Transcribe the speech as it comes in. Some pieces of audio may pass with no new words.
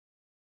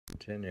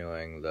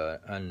continuing the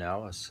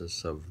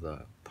analysis of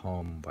the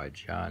poem by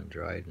John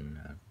Dryden,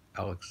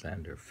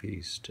 Alexander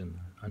Feast in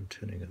the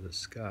Untuning of the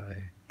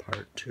Sky,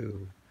 Part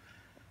 2,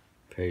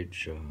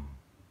 page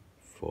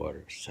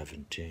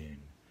 417.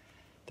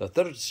 The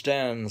third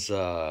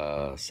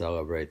stanza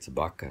celebrates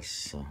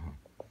Bacchus.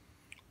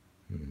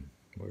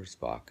 Where's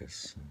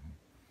Bacchus?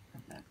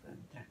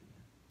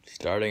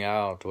 Starting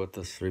out with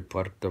this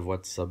report of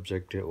what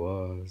subject it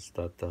was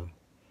that the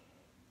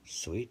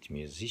sweet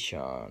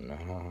musician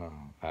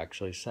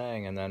actually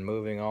sang, and then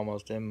moving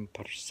almost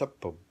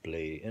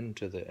imperceptibly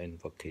into the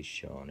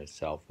invocation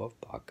itself of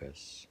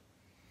Bacchus.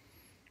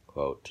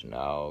 Quote,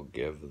 now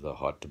give the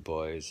hot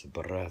boy's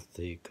breath,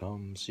 he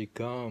comes, he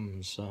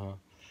comes.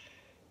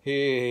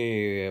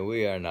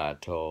 We are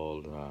not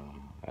told,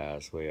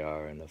 as we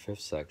are in the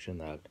fifth section,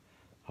 that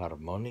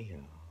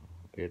harmonia,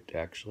 it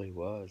actually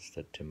was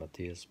that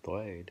Timotheus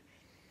played.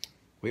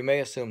 We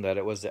may assume that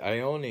it was the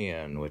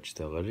Ionian with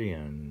the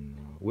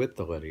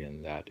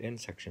Lydian, that in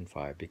section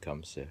 5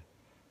 becomes the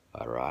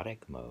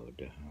erotic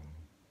mode,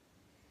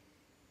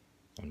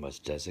 and was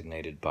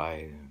designated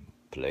by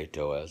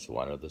Plato as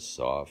one of the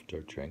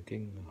softer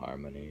drinking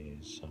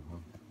harmonies.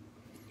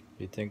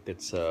 You think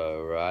it's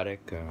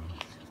erotic?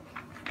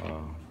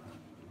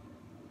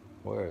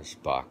 Where is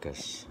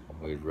Bacchus?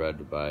 We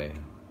read by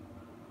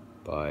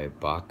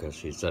Bacchus.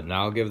 He said,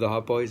 now give the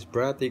hot boy's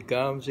breath, he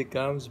comes,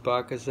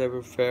 Bacchus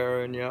ever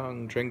fair and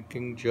young,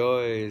 drinking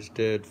joys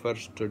did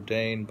first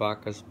ordain,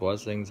 Bacchus'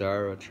 blessings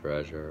are a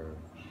treasure.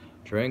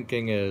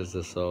 Drinking is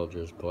the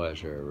soldier's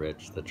pleasure,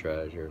 rich the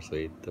treasure,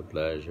 sweet the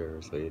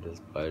pleasure, sweet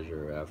is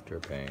pleasure after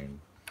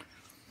pain.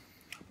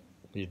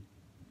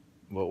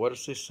 Well, what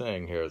is he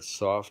saying here? It's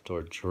soft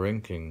or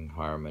drinking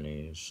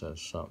harmonies,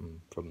 says something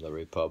from the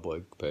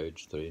Republic,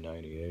 page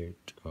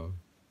 398.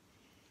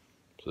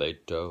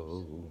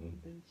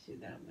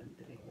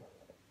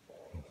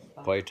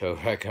 Plato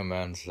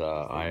recommends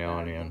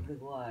Ionian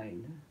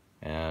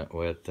and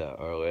with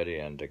or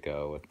Lydian to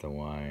go with the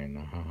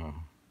wine.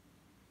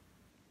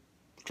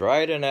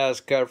 Dryden has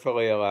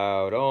carefully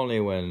allowed only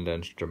wind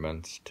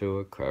instruments to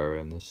occur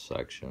in this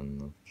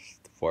section.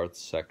 The fourth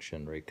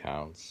section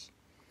recounts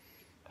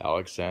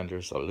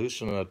Alexander's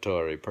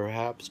hallucinatory,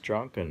 perhaps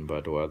drunken,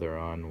 but whether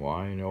on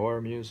wine or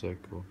music.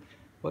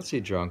 What's he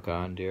drunk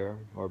on, dear?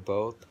 Or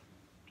both?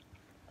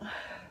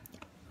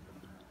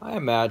 I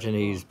imagine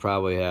he's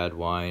probably had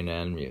wine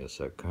and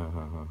music.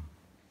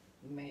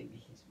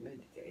 Maybe he's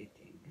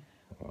meditating.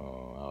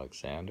 Oh,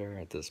 Alexander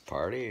at this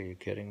party? Are you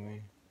kidding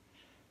me?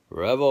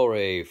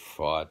 Revelry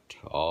fought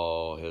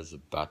all his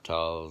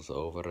battles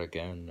over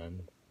again,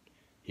 and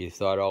he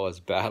thought all his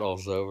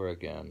battles over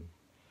again.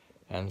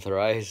 And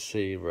thrice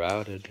he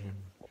routed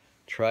him,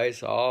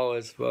 thrice all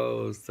his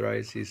foes,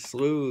 thrice he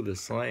slew the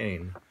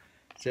slain.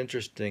 It's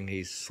interesting,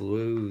 he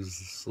slew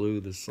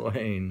the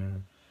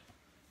slain.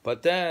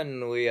 But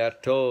then we are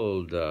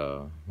told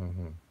the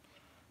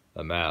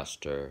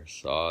master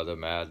saw the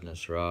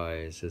madness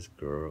rise, his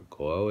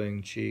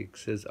glowing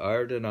cheeks, his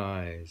ardent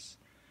eyes,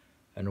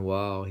 and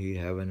while he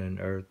heaven and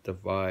earth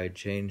divide,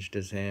 changed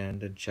his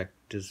hand and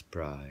checked his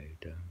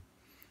pride.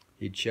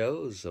 He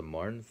chose a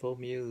mournful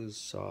muse,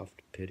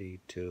 soft pity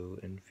to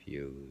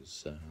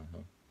infuse.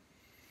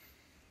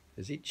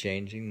 Is he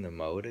changing the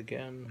mode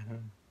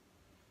again?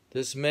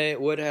 This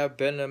would have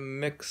been a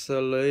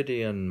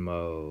Mixolydian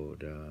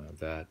mode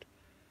that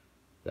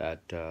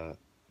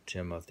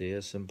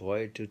Timotheus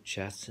employed to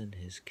chasten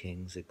his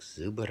king's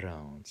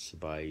exuberance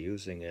by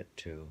using it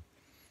to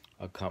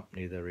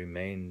accompany the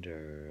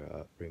reminder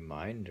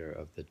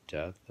of the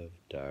death of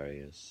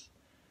Darius,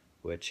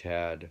 which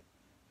had,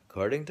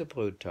 according to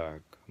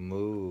Plutarch,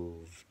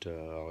 moved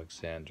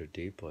Alexander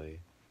deeply.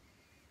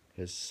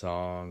 His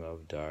song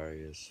of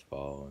Darius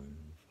fallen,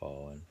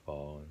 fallen,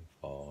 fallen,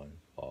 fallen,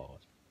 fallen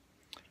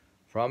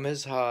from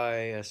his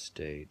high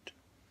estate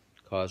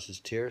causes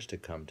tears to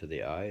come to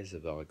the eyes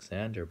of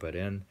Alexander, but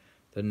in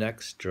the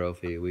next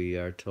strophe we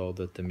are told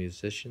that the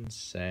musicians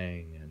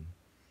sang in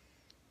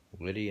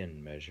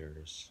Lydian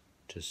measures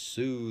to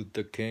soothe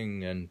the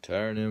king and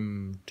turn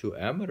him to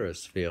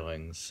amorous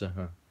feelings.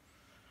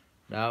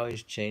 Now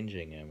he's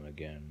changing him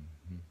again.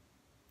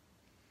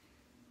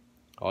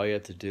 All you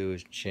have to do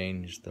is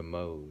change the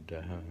mode.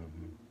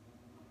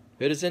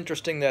 It is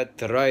interesting that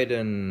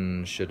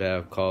Dryden should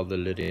have called the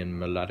Lydian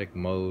melodic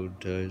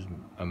mode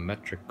a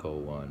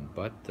metrical one,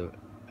 but the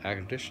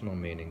additional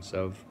meanings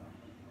of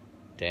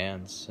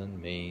dance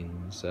and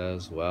means,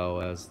 as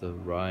well as the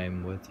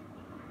rhyme with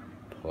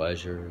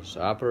pleasures,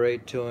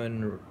 operate to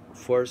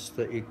enforce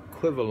the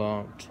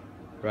equivalent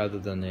rather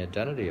than the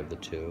identity of the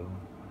two.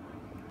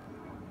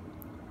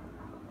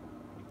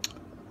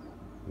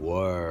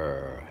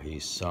 War, he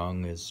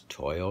sung his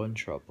toil and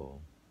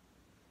trouble.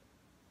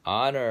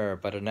 Honor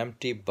but an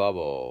empty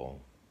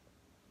bubble,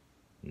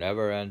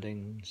 never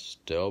ending,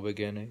 still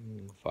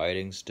beginning,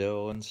 fighting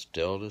still and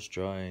still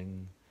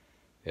destroying.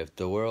 If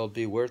the world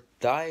be worth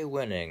thy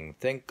winning,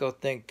 think, oh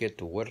think it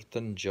worth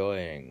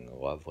enjoying.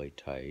 Lovely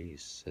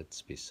Thais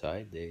sits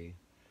beside thee.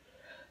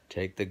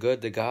 Take the good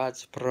the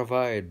gods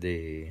provide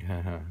thee.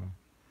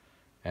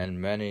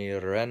 and many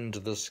rend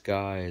the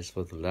skies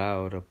with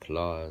loud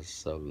applause.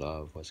 So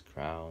love was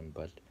crowned,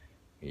 but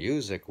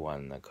music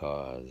won the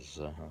cause.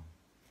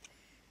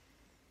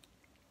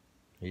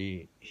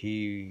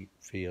 He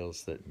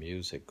feels that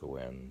music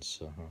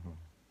wins.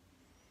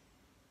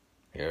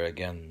 Here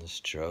again the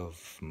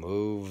strophe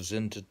moves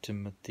into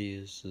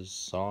Timotheus'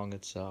 song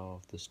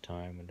itself. This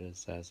time it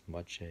is as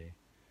much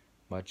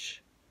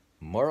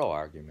moral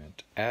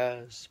argument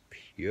as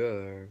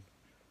pure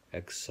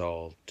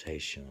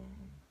exaltation.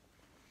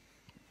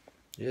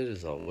 It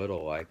is a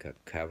little like a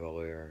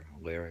cavalier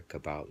lyric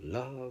about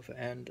love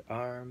and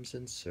arms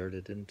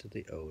inserted into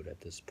the ode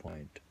at this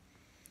point.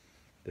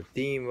 The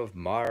theme of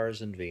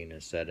Mars and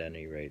Venus, at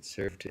any rate,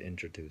 served to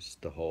introduce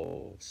the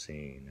whole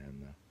scene,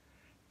 and the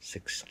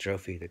sixth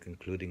strophe, the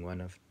concluding one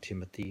of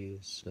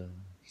Timotheus'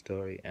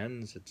 story,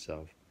 ends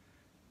itself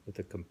with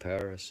a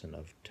comparison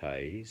of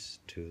Thais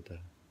to the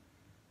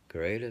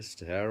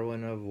greatest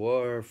heroine of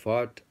war,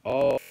 fought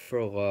all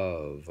for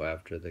love,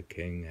 after the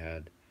king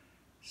had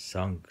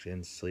sunk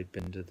in sleep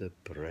into the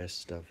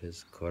breast of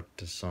his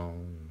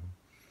courtesan.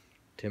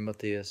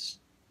 Timotheus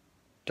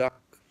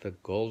struck the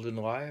golden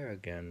lyre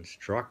again.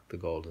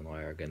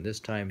 This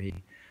time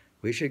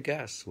we should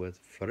guess, with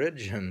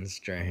Phrygian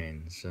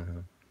strains.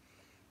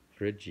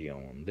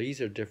 Phrygian.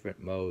 These are different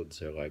modes.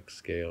 They're like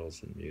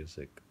scales in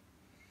music.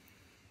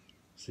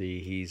 See,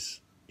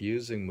 he's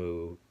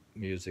using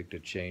music to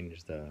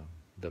change the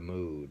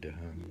mood.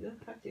 You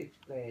don't have to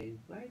explain.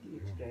 Why do you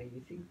explain?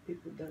 You think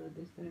people don't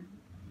understand?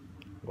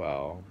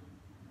 Well,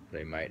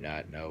 they might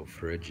not know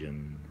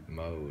Phrygian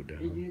mode.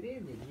 Did you read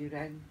it? You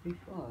read it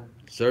before.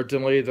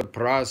 Certainly the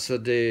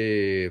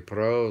prosody.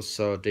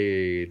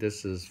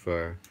 This is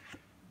for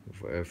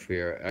if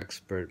you're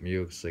expert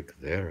music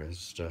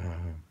theorist.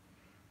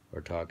 We're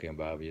talking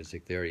about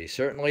music theory.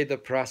 Certainly the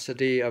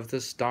prosody of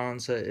this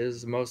stanza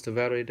is most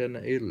varied and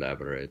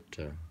elaborate.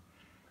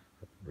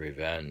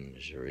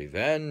 Revenge.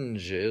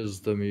 Revenge is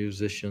the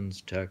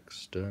musician's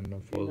text. And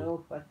You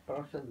know what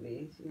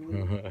prosody is?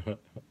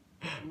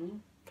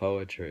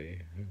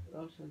 Poetry.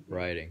 Prosody.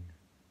 Writing.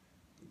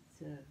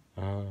 It's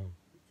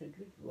a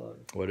good word.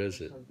 What is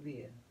it?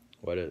 Prosody.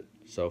 What is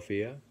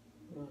Sophia?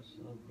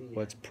 Prosody.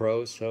 What's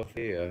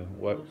pro-Sophia?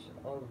 What?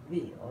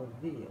 Prosody.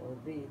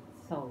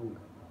 Song.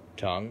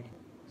 Tongue?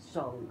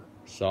 Song.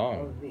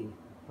 Song.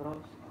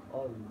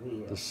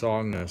 Prosody. The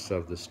songness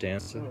of the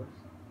stanza.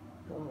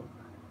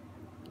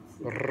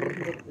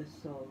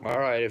 All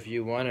right, if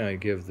you want to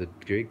give the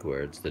Greek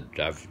words, the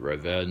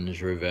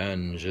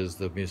revenge is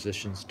the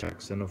musician's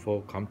text in a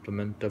full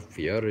complement of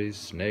furies,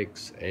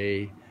 snakes,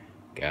 a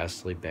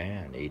ghastly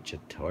band, each a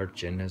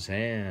torch in his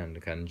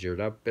hand,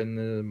 conjured up in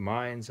the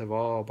minds of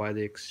all by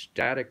the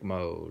ecstatic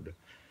mode,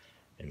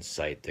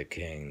 incite the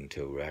king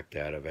to wreak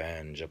that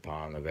revenge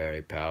upon the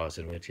very palace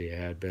in which he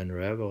had been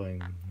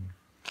reveling.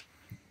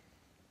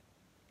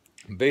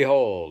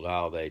 Behold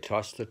how they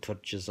toss the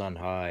torches on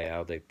high,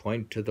 how they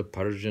point to the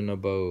Persian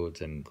abodes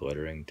and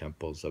glittering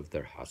temples of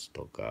their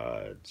hostile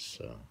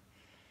gods.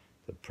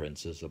 The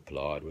princes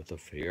applaud with a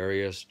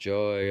furious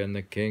joy, and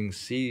the king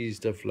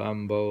seized a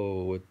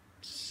flambeau with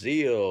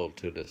zeal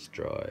to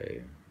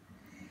destroy.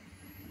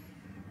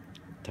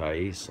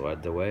 Thais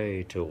led the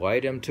way to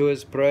light him to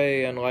his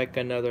prey, and like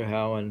another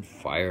hound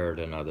fired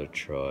another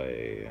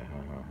Troy.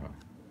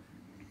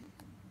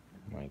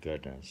 My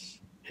goodness.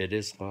 It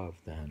is love,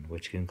 then,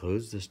 which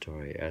concludes the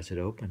story as it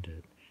opened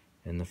it.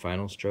 In the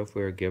final strophe,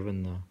 we are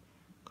given the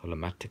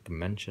climactic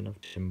mention of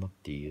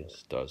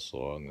Timotheus thus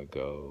long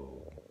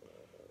ago.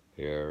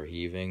 Here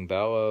heaving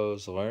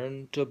bellows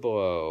learned to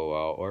blow,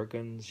 while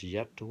organs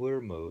yet were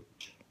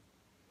mute.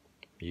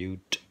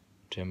 Mute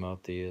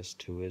Timotheus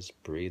to his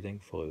breathing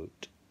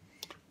flute,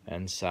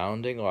 and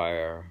sounding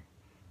lyre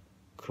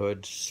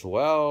could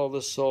swell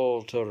the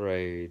soul to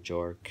rage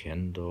or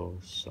kindle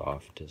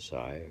soft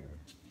desire.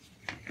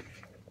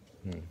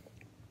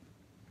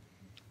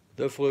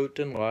 The flute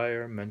and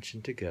lyre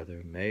mentioned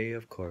together may,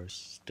 of course,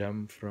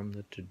 stem from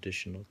the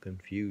traditional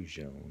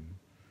confusion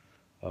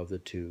of the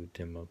two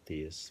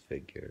Timotheus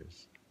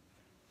figures,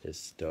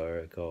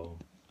 historical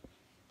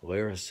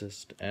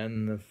lyricist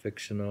and the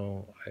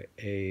fictional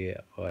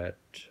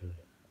alet,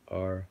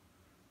 or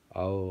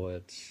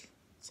aulets.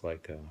 It's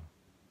like a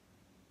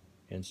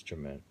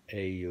instrument,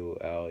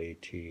 auletes.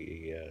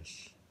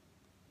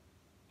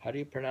 How do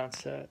you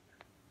pronounce that?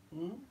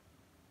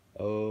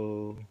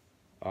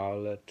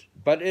 Aulet.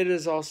 But it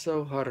is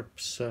also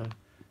harps,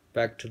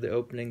 back to the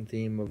opening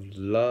theme of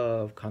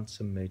love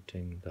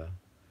consummating the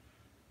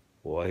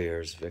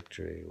warrior's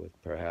victory, with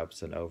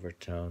perhaps an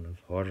overtone of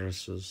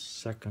Horace's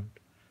second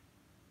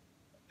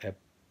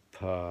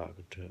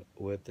epog,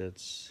 with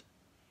its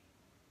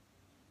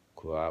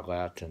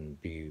Latin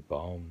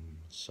bibom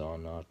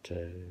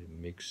sonate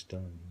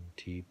mixtum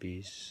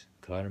tipis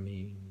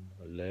carmine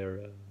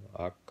lera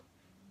ac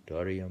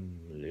dorium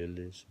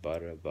lilis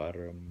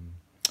barbarum,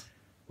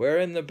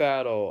 wherein the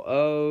battle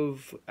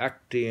of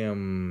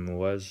Actium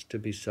was to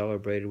be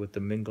celebrated with the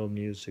mingled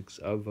musics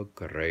of a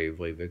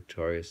gravely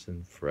victorious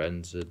and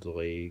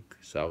frenziedly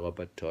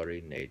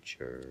celebratory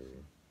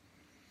nature.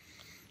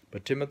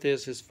 But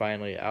Timotheus is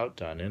finally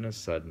outdone in a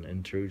sudden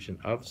intrusion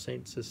of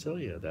St.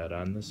 Cecilia that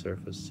on the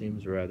surface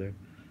seems rather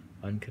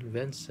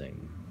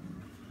unconvincing.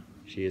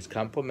 She is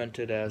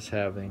complimented as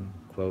having,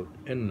 quote,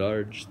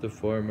 enlarged the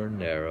former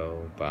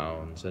narrow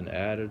bounds and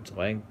added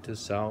length to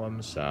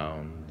solemn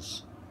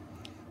sounds.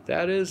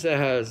 That is,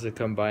 as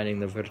combining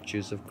the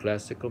virtues of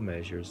classical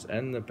measures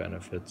and the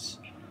benefits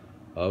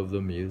of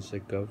the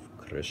music of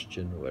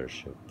Christian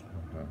worship.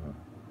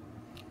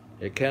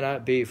 It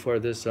cannot be for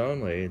this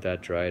only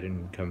that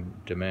Dryden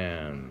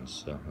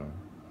demands,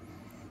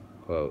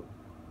 quote,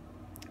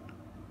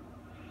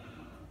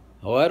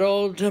 let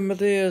old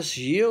Timotheus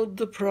yield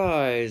the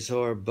prize,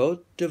 or both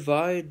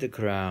divide the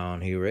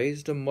crown. He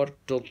raised a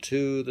mortal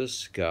to the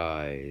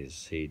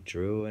skies. He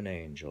drew an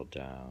angel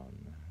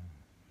down.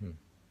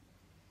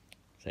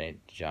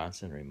 St.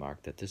 Johnson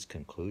remarked that this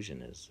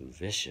conclusion is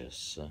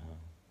vicious.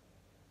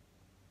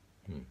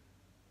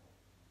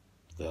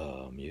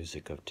 The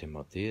music of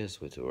Timotheus,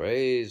 which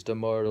raised a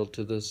mortal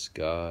to the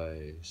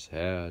skies,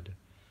 had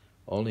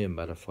only a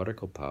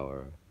metaphorical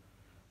power.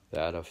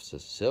 That of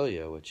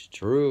Cecilia, which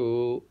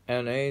drew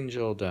an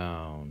angel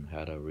down,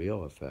 had a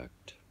real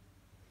effect.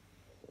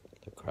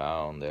 The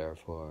crown,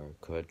 therefore,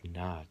 could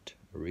not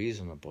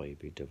reasonably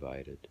be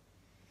divided.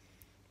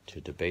 To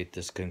debate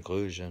this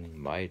conclusion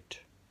might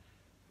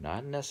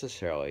not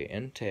necessarily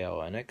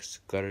entail an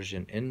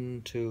excursion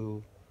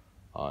into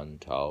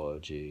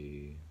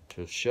ontology,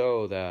 to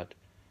show that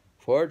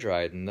for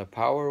Dryden the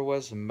power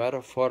was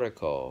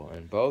metaphorical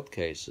in both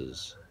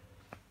cases,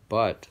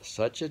 but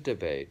such a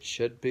debate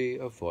should be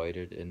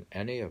avoided in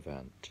any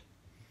event.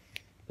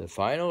 The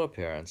final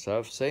appearance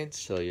of St.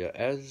 Cecilia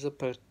as a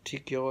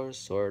particular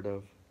sort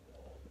of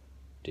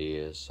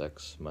deus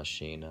ex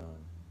machina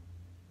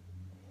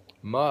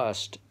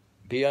must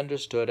be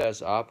understood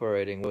as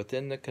operating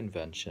within the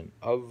convention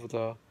of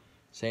the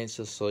St.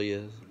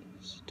 Cecilia's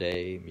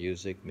Day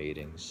music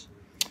meetings,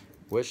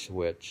 with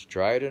which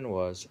Dryden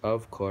was,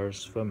 of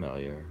course,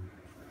 familiar.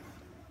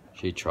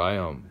 She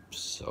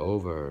triumphs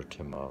over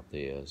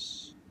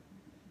Timotheus,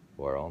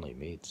 or only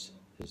meets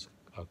his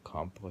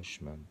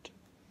accomplishment.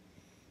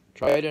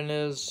 Dryden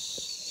is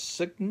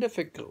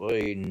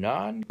significantly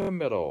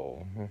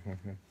non-committal,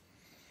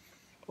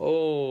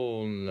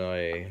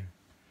 only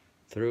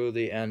through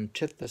the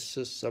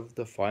antithesis of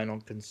the final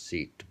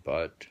conceit,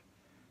 but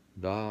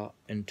the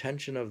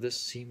intention of this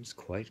seems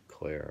quite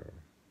clear.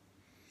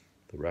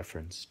 The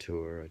reference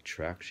to her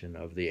attraction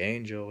of the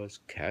angel is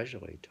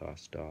casually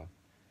tossed off,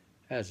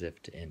 as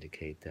if to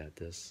indicate that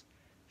this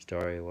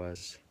story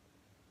was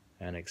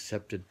an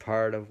accepted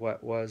part of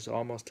what was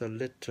almost a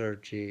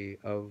liturgy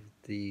of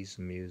these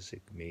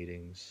music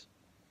meetings.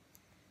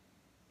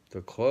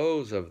 The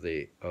close of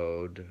the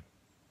ode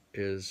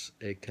is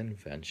a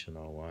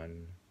conventional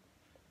one,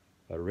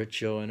 a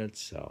ritual in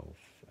itself,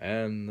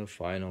 and the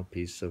final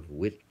piece of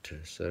wit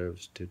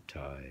serves to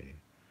tie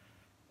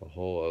the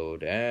whole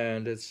ode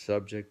and its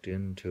subject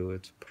into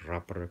its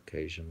proper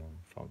occasional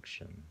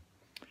function.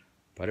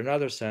 But in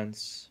another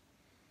sense,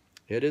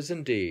 it is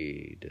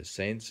indeed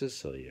Saint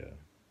Cecilia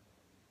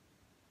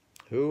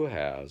who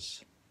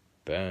has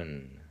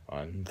been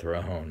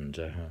unthroned.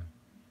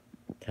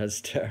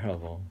 That's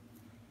terrible.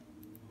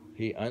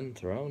 He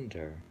unthroned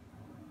her.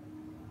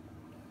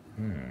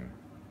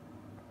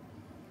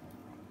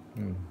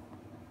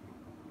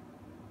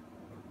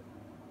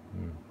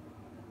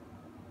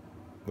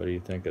 What do you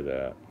think of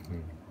that?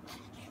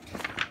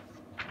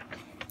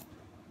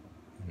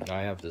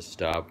 I have to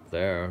stop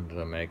there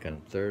to make a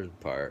third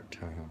part.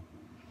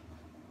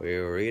 We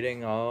were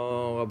reading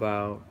all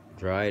about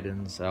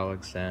Dryden's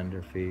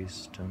Alexander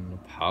Feast and the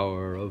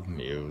power of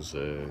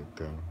music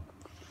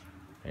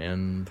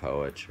in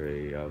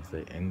poetry, of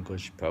the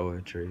English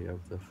poetry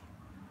of the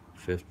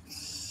 5th,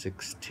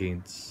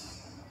 16th,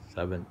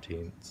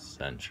 17th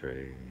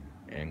century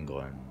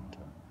England,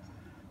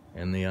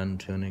 in the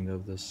untuning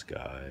of the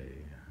sky.